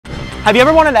Have you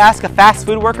ever wanted to ask a fast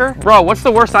food worker, Bro, what's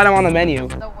the worst item on the menu?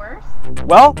 The worst?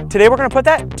 well, today we're gonna put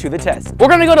that to the test. We're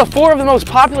gonna go to 4 of the most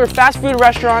popular fast food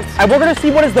restaurants, And we're gonna see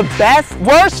what is the best,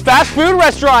 worst fast food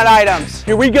restaurant items.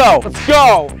 here we go. Let's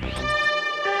go.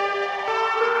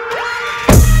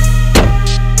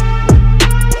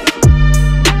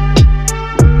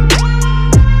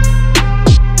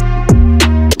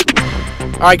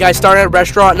 All right, guys, starting at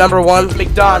restaurant number 1,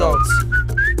 McDonald's.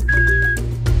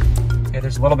 Okay,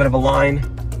 there's a little bit of a line.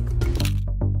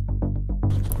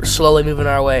 We're slowly moving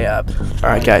our way up. All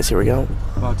right, guys, here we go.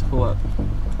 About to pull up.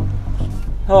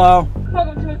 Hello.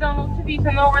 Welcome to McDonald's. Have you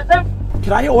know where them?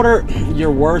 Can I order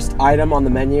your worst item on the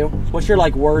menu? What's your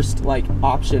worst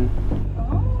option?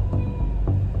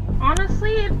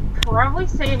 Honestly, I'd probably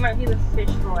say it might be the fish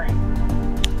fillet.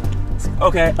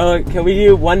 Okay, can we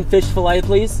do 1 fish fillet,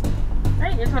 please?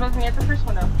 Alright, your total's me at the first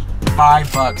window.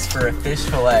 $5 for a fish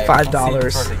fillet. $5.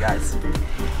 Perfect, guys.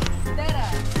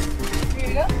 Here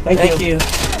you go. Thank you.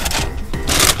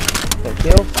 Thank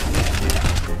you.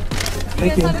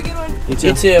 Thank you. Have a good one. You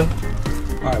You too.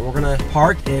 All right, we're gonna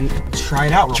park and try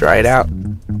it out. Try it out.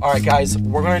 All right, guys,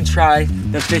 we're gonna try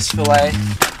the fish fillet.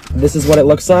 This is what it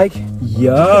looks like.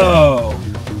 Yo.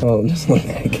 Oh, it doesn't look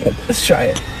that good. Let's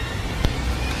try it.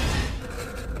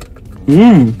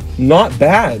 Not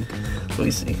bad. Let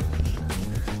me see.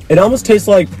 It almost tastes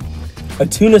like a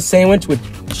tuna sandwich with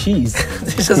cheese.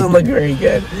 This doesn't look very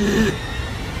good.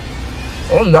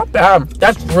 Oh, not bad.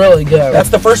 That's really good. That's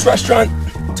the first restaurant.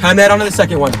 Time that onto the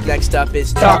second one. Next up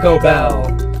is Taco Bell.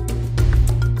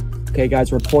 Okay, guys,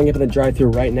 we're pulling into the drive-thru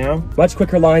right now. Much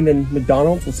quicker line than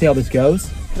McDonald's. We'll see how this goes.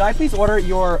 Could I please order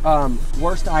your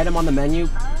worst item on the menu?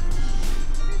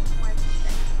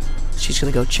 She's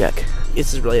gonna go check.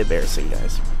 This is really embarrassing,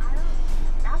 guys.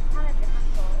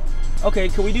 Okay,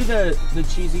 can we do the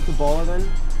cheesy Kabola then?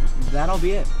 That'll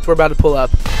be it. We're about to pull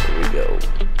up. Here we go.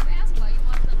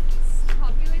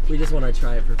 We just want to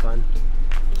try it for fun.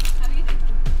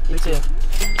 Me too.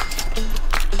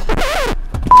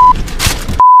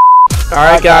 All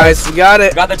right, guys, we got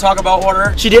it. Got the Taco Bell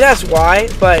order. She did ask why,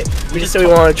 but we just said we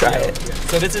want to try it.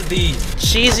 So this is the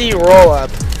Cheesy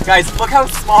roll-up. guys. Look how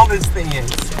small this thing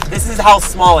is. This is how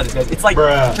small it is. It's like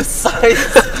the size.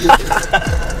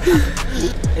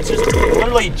 It's just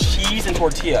literally cheese and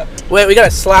tortilla. Wait, we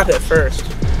gotta slap it first.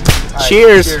 All right,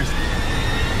 Cheers.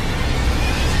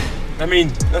 I mean,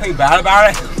 nothing bad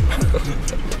about it.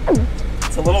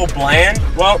 It's a little bland.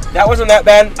 Well, that wasn't that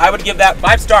bad. I would give that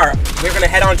 5-star. We're gonna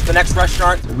head on to the next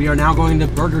restaurant. We are now going to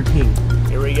Burger King.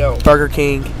 Here we go. Burger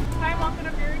King. Hi, welcome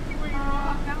to Burger King. Where you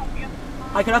are. Can I help you?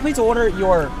 Hi, can I please order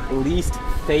your least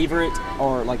favorite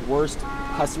or worst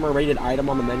customer rated item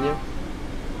on the menu? A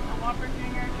Whopper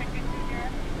Junior, Chicken Junior.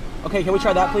 Okay, can we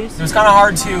try that, please? It was kind of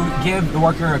hard to give the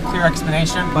worker a clear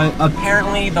explanation, but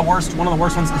apparently one of the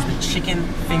worst ones is the chicken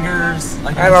fingers.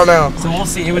 I don't know. So we'll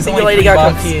see. It I was think the only lady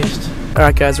got $3. confused. All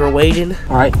right, guys, we're waiting.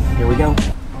 All right, here we go.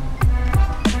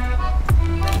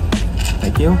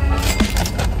 Thank you.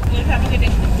 You have a good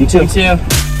day. You too. You too.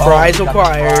 Fries we got the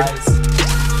required. fries.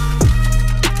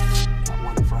 Got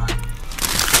 1 fry.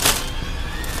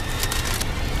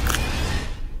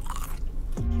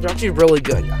 They're actually really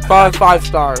good. 5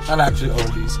 stars. I've actually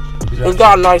ordered these. They've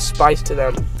got a nice spice to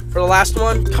them. For the last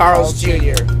one, Carl's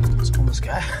Jr. It's almost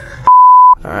guy.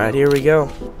 All right, here we go.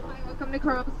 Hi, welcome to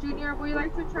Carl's Jr. Would you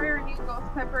like to try our new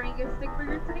ghost pepper Angus stick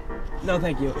burger today? No,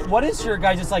 thank you. What is your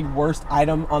guys' worst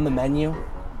item on the menu?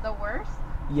 The worst?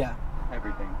 Yeah.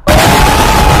 Everything.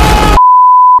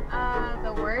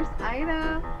 The worst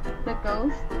item? The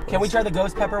ghost? Can we try the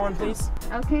ghost pepper one, please?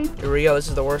 Okay. Here we go. This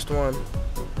is the worst one.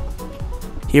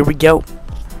 Here we go.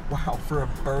 Wow, for a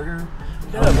burger?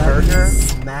 Got a burger.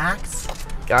 Max?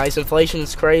 Guys,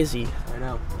 inflation's crazy. I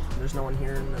know. There's no one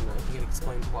here, and I think it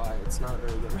explains why. It's not a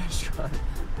very good restaurant.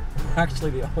 We're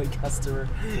actually the only customer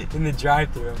in the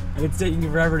drive-thru, and it's taking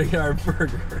forever to get our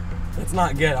burger. It's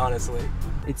not good, honestly.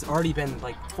 It's already been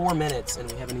 4 minutes, and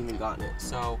we haven't even gotten it.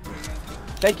 So,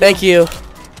 Thank you. You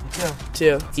too.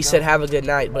 Too. He said have a good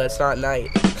night, but it's not night.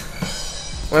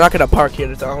 We're not gonna park here.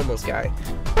 There's a homeless guy.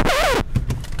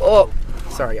 Oh,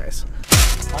 sorry guys.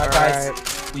 All right,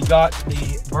 guys. We got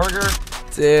the burger.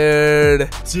 Dude,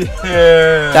 Dude.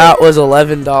 that was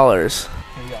 $11.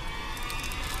 Here you go.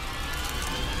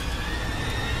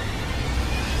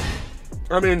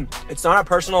 I mean, it's not a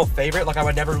personal favorite. I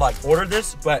would never order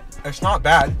this, but it's not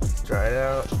bad. Try it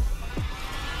out.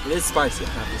 It is spicy, I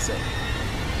have to say.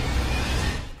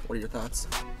 What are your thoughts?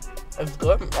 It's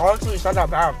good. Honestly, it's not that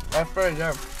bad. That's pretty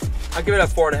good. I'll give it a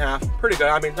 4.5. Pretty good.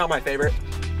 I mean, not my favorite.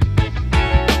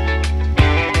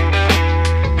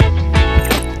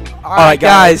 All right,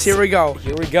 guys, here we go.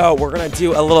 Here we go. We're gonna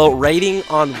do a little rating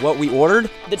on what we ordered.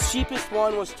 The cheapest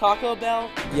one was Taco Bell,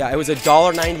 Yeah, it was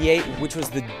 $1.98, which was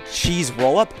the cheese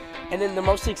roll-up and then the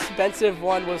most expensive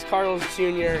one was Carl's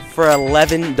Jr. for It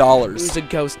 $11. was a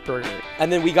ghost burger. And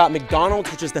then we got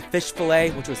McDonald's, which was the fish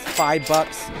fillet, which was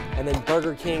 $5. And then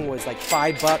Burger King was like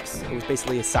 $5. It was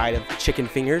basically a side of chicken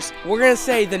fingers. We're gonna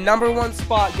say the #1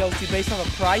 spot goes to based on the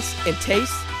price and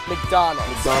taste. McDonald's.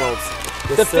 McDonald's.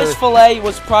 Yes, The sir. fish fillet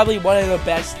was probably one of the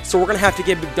best. So we're gonna have to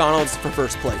give McDonald's for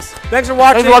first place. Thanks for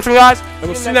watching. Thanks for watching, guys. And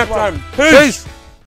we'll see you next time. Peace.